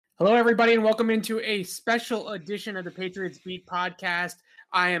Hello, everybody, and welcome into a special edition of the Patriots Beat podcast.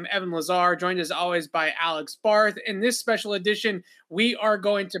 I am Evan Lazar, joined as always by Alex Barth. In this special edition, we are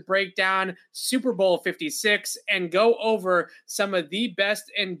going to break down Super Bowl 56 and go over some of the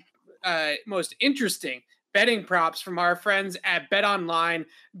best and most interesting betting props from our friends at betonline.ag.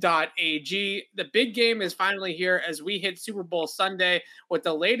 The big game is finally here as we hit Super Bowl Sunday with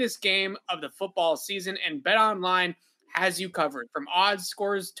the latest game of the football season, and BetOnline has you covered from odds,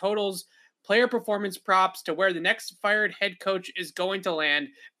 scores, totals, player performance props to where the next fired head coach is going to land.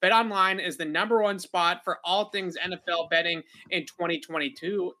 BetOnline is the number one spot for all things NFL betting in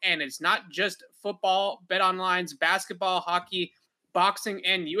 2022. And it's not just football. BetOnline's basketball, hockey, boxing,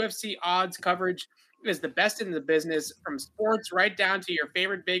 and UFC odds coverage is the best in the business. From sports right down to your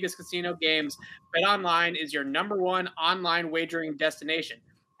favorite Vegas casino games, BetOnline is your number one online wagering destination.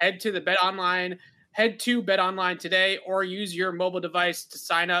 Head to BetOnline today or use your mobile device to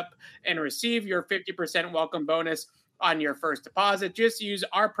sign up and receive your 50% welcome bonus on your first deposit. Just use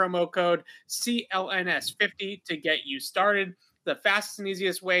our promo code CLNS50 to get you started. The fastest and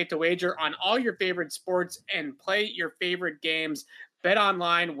easiest way to wager on all your favorite sports and play your favorite games.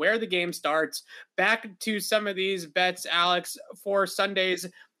 BetOnline, where the game starts. Back to some of these bets, Alex, for Sunday's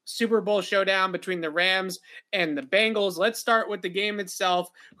Super Bowl showdown between the Rams and the Bengals. Let's start with the game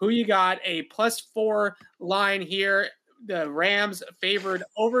itself. Who you got? A +4 line here. The Rams favored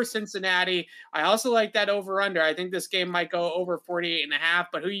over Cincinnati. I also like that over under. I think this game might go over 48.5,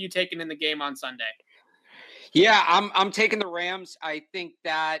 but who are you taking in the game on Sunday? Yeah, I'm taking the Rams. I think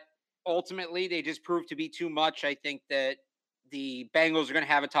that ultimately they just proved to be too much. I think that the Bengals are going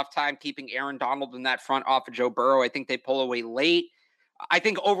to have a tough time keeping Aaron Donald in that front off of Joe Burrow. I think they pull away late. I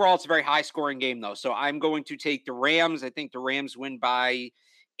think overall it's a very high scoring game though. So I'm going to take the Rams. I think the Rams win by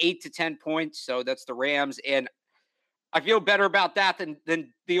 8 to 10 points. So that's the Rams. And I feel better about that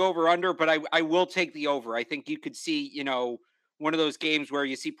than the over under, but I will take the over. I think you could see, one of those games where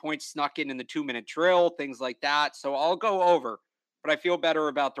you see points snuck in the 2-minute drill, things like that. So I'll go over, but I feel better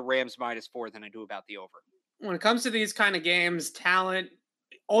about the Rams -4 than I do about the over. When it comes to these kind of games, talent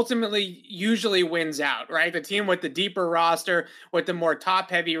ultimately usually wins out, right? The team with the deeper roster, with the more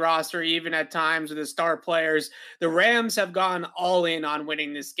top-heavy roster, even at times with the star players. The Rams have gone all in on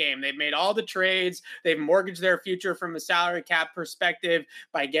winning this game. They've made all the trades. They've mortgaged their future from a salary cap perspective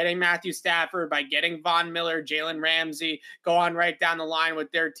by getting Matthew Stafford, by getting Von Miller, Jalen Ramsey, go on right down the line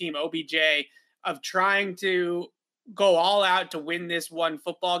with their team, OBJ, of trying to go all out to win this one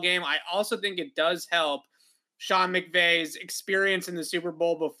football game. I also think it does help Sean McVay's experience in the Super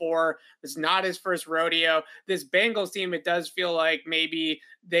Bowl before. It's not his first rodeo. This Bengals team, it does feel like maybe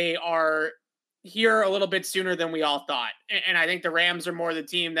they are here a little bit sooner than we all thought. And I think the Rams are more the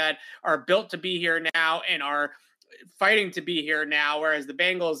team that are built to be here now and are fighting to be here now, whereas the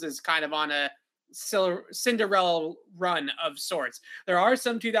Bengals is kind of on a Cinderella run of sorts. There are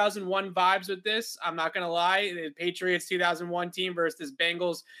some 2001 vibes with this. I'm not going to lie. The Patriots 2001 team versus this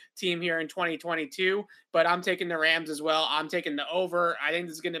Bengals team here in 2022, but I'm taking the Rams as well. I'm taking the over. I think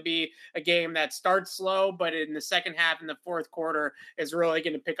this is going to be a game that starts slow, but in the second half in the fourth quarter is really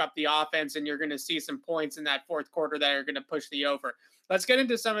going to pick up the offense, and you're going to see some points in that fourth quarter that are going to push the over. Let's get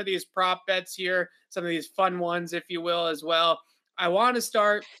into some of these prop bets here, some of these fun ones, if you will, as well. I want to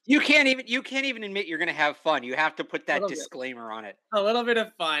start. You can't even admit you're going to have fun. You have to put that disclaimer on it. A little bit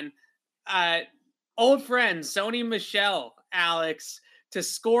of fun. Old friend Sony Michel, Alex, to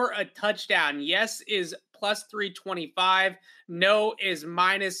score a touchdown. Yes is +325. No is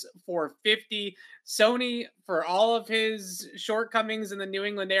 -450. Sony, for all of his shortcomings in the New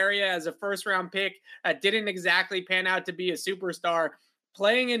England area as a first-round pick, didn't exactly pan out to be a superstar.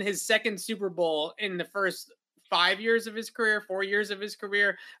 Playing in his second Super Bowl in the first 4 years of his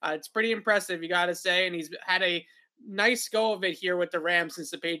career. It's pretty impressive, you got to say. And he's had a nice go of it here with the Rams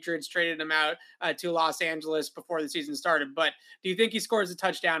since the Patriots traded him out to Los Angeles before the season started. But do you think he scores a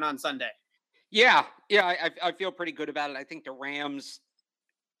touchdown on Sunday? Yeah. I feel pretty good about it. I think the Rams,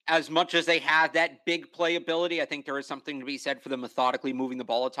 as much as they have that big playability, I think there is something to be said for them methodically moving the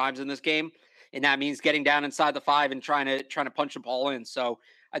ball at times in this game. And that means getting down inside the 5 and trying to punch the ball in. So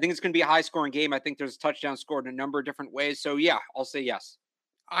I think it's going to be a high scoring game. I think there's a touchdown scored in a number of different ways. So yeah, I'll say yes.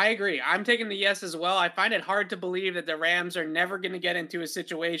 I agree. I'm taking the yes as well. I find it hard to believe that the Rams are never going to get into a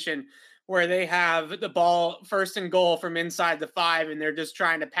situation where they have the ball first and goal from inside the 5 and they're just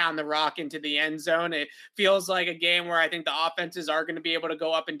trying to pound the rock into the end zone. It feels like a game where I think the offenses are going to be able to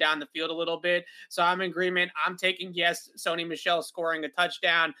go up and down the field a little bit. So I'm in agreement. I'm taking yes, Sony Michel scoring a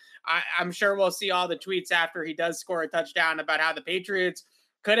touchdown. I'm sure we'll see all the tweets after he does score a touchdown about how the Patriots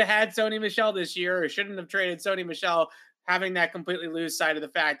could have had Sony Michel this year or shouldn't have traded Sony Michel having that completely lose sight of the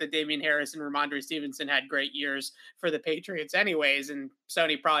fact that Damian Harris and Ramondre Stevenson had great years for the Patriots anyways, and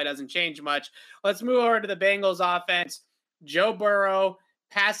Sony probably doesn't change much. Let's move over to the Bengals offense. Joe Burrow,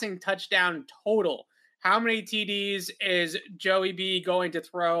 passing touchdown total. How many TDs is Joey B going to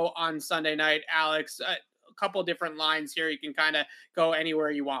throw on Sunday night, Alex? A couple different lines here. You can kind of go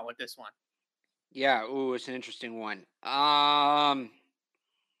anywhere you want with this one. Yeah, ooh, it's an interesting one. I'm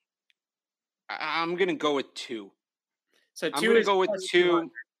gonna go with 2. So I'm 2 gonna is go with plus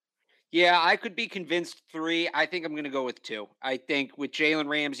 2. Yeah, I could be convinced 3. I think I'm gonna go with 2. I think with Jalen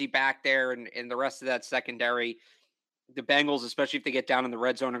Ramsey back there and the rest of that secondary, the Bengals, especially if they get down in the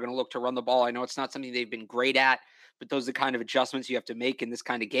red zone, are going to look to run the ball. I know it's not something they've been great at, but those are the kind of adjustments you have to make in this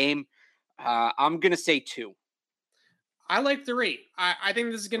kind of game. I'm going to say 2. I like 3. I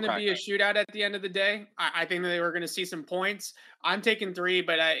think this is going to Okay. be a shootout at the end of the day. I think that they were going to see some points. I'm taking 3,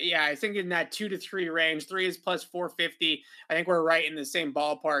 but yeah, I think in that 2 to 3 range, 3 is plus 450. I think we're right in the same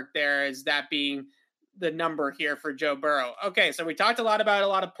ballpark there as that being the number here for Joe Burrow. Okay, so we talked a lot about a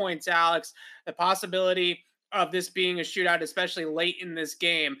lot of points, Alex. The possibility of this being a shootout, especially late in this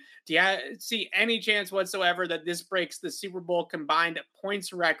game. Do you see any chance whatsoever that this breaks the Super Bowl combined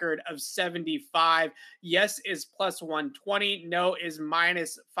points record of 75? Yes is plus 120. No is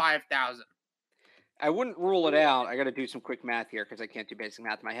minus 5,000. I wouldn't rule it out. I got to do some quick math here because I can't do basic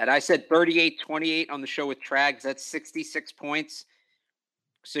math in my head. I said 38-28 on the show with Trags. That's 66 points.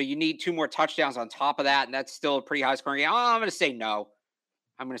 So you need 2 more touchdowns on top of that, and that's still a pretty high scoring game. I'm going to say no.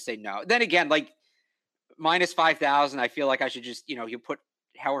 Then again, like minus 5,000, I feel like I should just, you put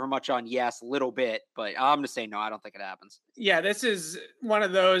however much on yes, a little bit, but I'm going to say no. I don't think it happens. Yeah, this is one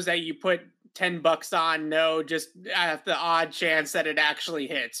of those that you put $10 on no, just at the odd chance that it actually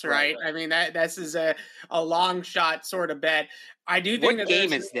hits, right? I mean, this is a long shot sort of bet. I do think What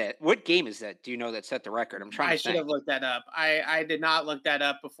game is that? What game is that? Do you know that set the record? I'm trying to think. I should have looked that up. I did not look that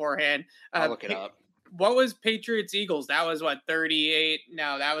up beforehand. I'll look it up. What was Patriots Eagles? That was what, 38?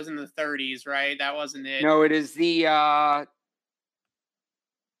 No, that was in the 30s, right? That wasn't it. No, it is the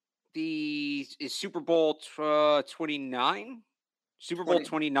is Super Bowl 29? Super Bowl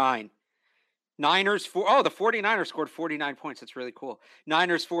 29. Niners the 49ers scored 49 points. That's really cool.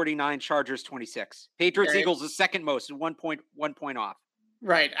 Niners 49, Chargers 26. Patriots Eagles is second most, 1 point off.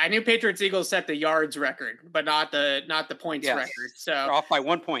 Right. I knew Patriots Eagles set the yards record, but not the points record. So they're off by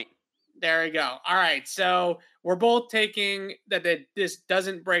 1 point. There you go. All right. So we're both taking that this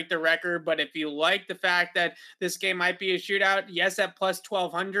doesn't break the record, but if you like the fact that this game might be a shootout, yes, at plus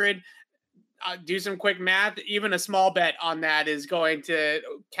 1,200, do some quick math. Even a small bet on that is going to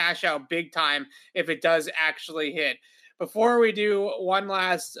cash out big time if it does actually hit. Before we do one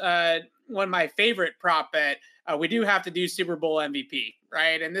last, one of my favorite prop bet, we do have to do Super Bowl MVP,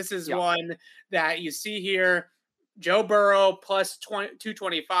 right? And this is one that you see here. Joe Burrow plus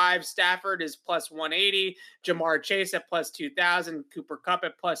 225. Stafford is plus 180. Jamar Chase at plus 2,000. Cooper Kupp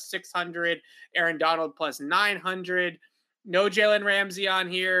at plus 600. Aaron Donald plus 900. No Jalen Ramsey on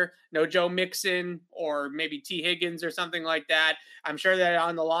here. No Joe Mixon or maybe T. Higgins or something like that. I'm sure that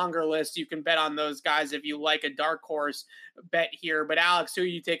on the longer list, you can bet on those guys if you like a dark horse bet here. But Alex, who are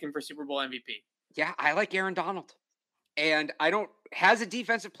you taking for Super Bowl MVP? Yeah, I like Aaron Donald. And has a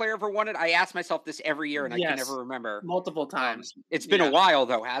defensive player ever won it? I ask myself this every year and I can never remember. Multiple times. It's been a while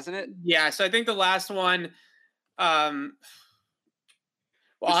though, hasn't it? Yeah. So I think the last one, well,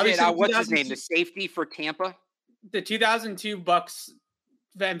 obviously, what's his name? The safety for Tampa? The 2002 Bucks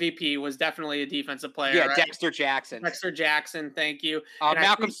MVP was definitely a defensive player. Yeah, right? Dexter Jackson. Thank you.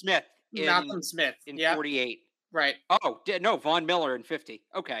 Malcolm Smith. Malcolm Smith. In 48. Right. Oh, no, Von Miller in 50.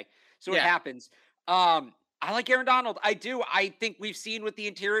 Okay. So it happens. I like Aaron Donald. I do. I think we've seen what the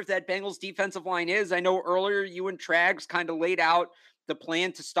interior of that Bengals defensive line is. I know earlier you and Trags kind of laid out the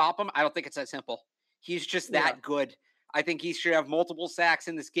plan to stop him. I don't think it's that simple. He's just that good. I think he should have multiple sacks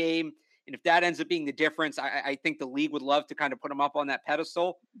in this game. And if that ends up being the difference, I think the league would love to kind of put him up on that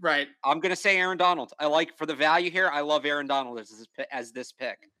pedestal. Right. I'm going to say Aaron Donald. I like for the value here. I love Aaron Donald as this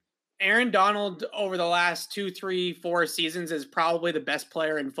pick. Aaron Donald over the last 2, 3, 4 seasons is probably the best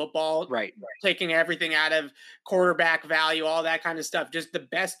player in football. Right. Taking everything out of quarterback value, all that kind of stuff. Just the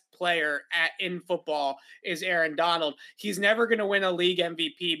best player in football is Aaron Donald. He's never going to win a league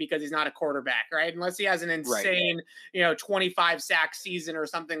MVP because he's not a quarterback, right? Unless he has an insane, 25 sack season or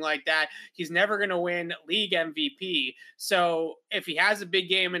something like that. He's never going to win league MVP. So if he has a big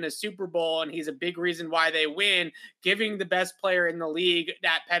game in a Super Bowl and he's a big reason why they win, giving the best player in the league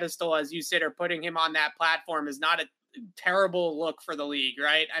that pedestal, as you said, or putting him on that platform is not a terrible look for the league,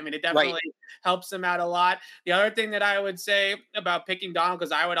 right? I mean, it definitely helps them out a lot. The other thing that I would say about picking Donald,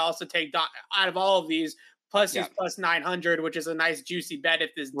 because I would also take out of all of these, Plus he's plus 900, which is a nice juicy bet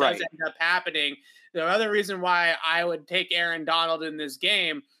if this does end up happening. The other reason why I would take Aaron Donald in this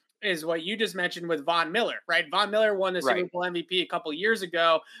game is what you just mentioned with Von Miller, right? Von Miller won the Super Bowl MVP a couple years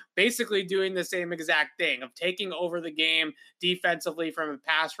ago, basically doing the same exact thing of taking over the game defensively from a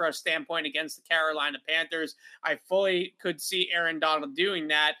pass rush standpoint against the Carolina Panthers. I fully could see Aaron Donald doing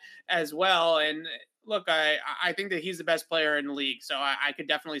that as well. And look, I think that he's the best player in the league, so I could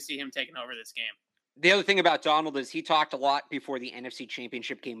definitely see him taking over this game. The other thing about Donald is he talked a lot before the NFC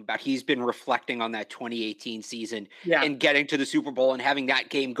Championship game about he's been reflecting on that 2018 season and getting to the Super Bowl and having that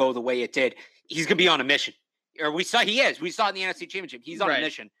game go the way it did. He's going to be on a mission. Or we saw in the NFC Championship. He's on a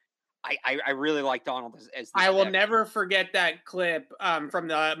mission. I really like Donald as I will never forget that clip from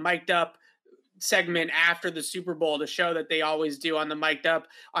the mic'd up segment after the Super Bowl to show that they always do on the mic'd up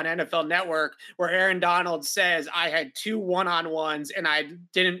on NFL Network, where Aaron Donald says, I had 2 one-on-ones and I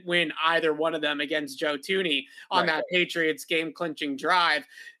didn't win either one of them against Joe Thuney on that Patriots game clinching drive.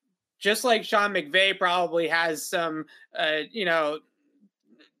 Just like Sean McVay probably has some,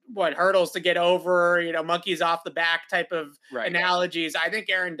 hurdles to get over, monkeys off the back type of analogies. I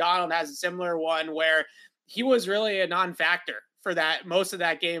think Aaron Donald has a similar one where he was really a non-factor for that most of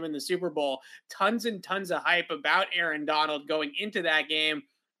that game in the Super Bowl. Tons and tons of hype about Aaron Donald going into that game.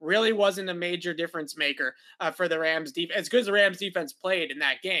 Really wasn't a major difference maker for the Rams defense. As good as the Rams defense played in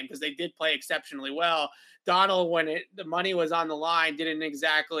that game, because they did play exceptionally well, Donald, when the money was on the line, didn't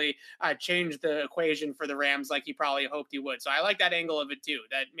exactly change the equation for the Rams like he probably hoped he would. So I like that angle of it too,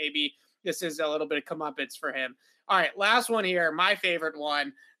 that maybe this is a little bit of comeuppance for him. All right, last one here, my favorite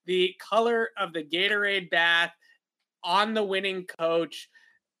one, the color of the Gatorade bath on the winning coach.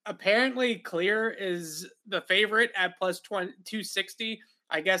 Apparently Clear is the favorite at plus 260.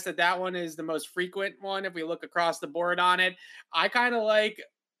 I guess that one is the most frequent one if we look across the board on it. I kind of like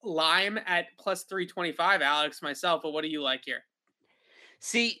Lime at plus 325, Alex, myself, but what do you like here?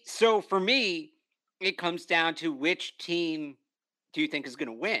 See, so for me, it comes down to which team do you think is going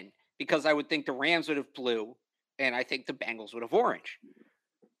to win? Because I would think the Rams would have blue, and I think the Bengals would have orange.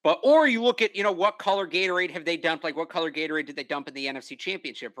 Or you look at, what color Gatorade have they dumped? Like, what color Gatorade did they dump in the NFC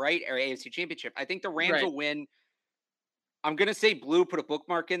Championship, right? Or AFC Championship? I think the Rams will win. I'm going to say blue, put a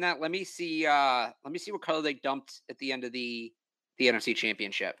bookmark in that. Let me see what color they dumped at the end of the NFC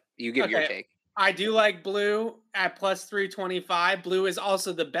Championship. You give your take. I do like blue at plus 325. Blue is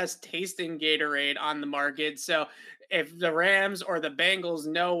also the best tasting Gatorade on the market. So if the Rams or the Bengals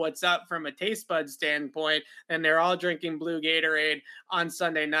know what's up from a taste bud standpoint, then they're all drinking blue Gatorade on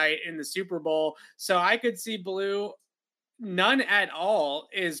Sunday night in the Super Bowl. So I could see blue. None at all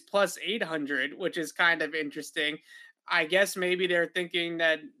is plus 800, which is kind of interesting. I guess maybe they're thinking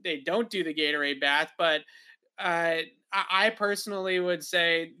that they don't do the Gatorade bath, but I personally would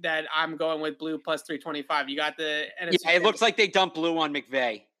say that I'm going with blue plus 325. You got the NFC. Yeah, it looks like they dumped blue on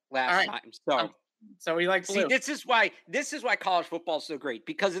McVay last time. So we like blue. See, this is why college football is so great,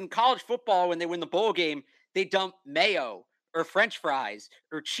 because in college football, when they win the bowl game, they dump mayo or French fries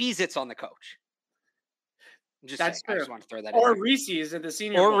or Cheez-Its on the coach. That's true. I just want to throw that or in. Reese's in the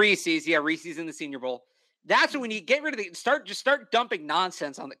Senior Bowl. Or Reese's, Reese's in the Senior Bowl. That's when we need get rid of start dumping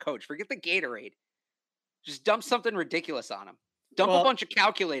nonsense on the coach. Forget the Gatorade. Just dump something ridiculous on him. Dump a bunch of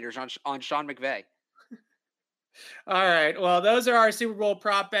calculators on Sean McVay. All right. Well, those are our Super Bowl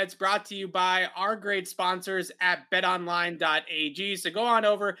prop bets brought to you by our great sponsors at betonline.ag. So go on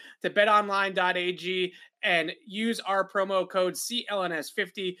over to betonline.ag and use our promo code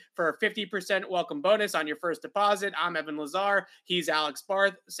CLNS50 for a 50% welcome bonus on your first deposit. I'm Evan Lazar. He's Alex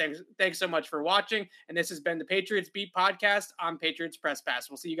Barth. Thanks so much for watching. And this has been the Patriots Beat Podcast on Patriots Press Pass.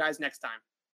 We'll see you guys next time.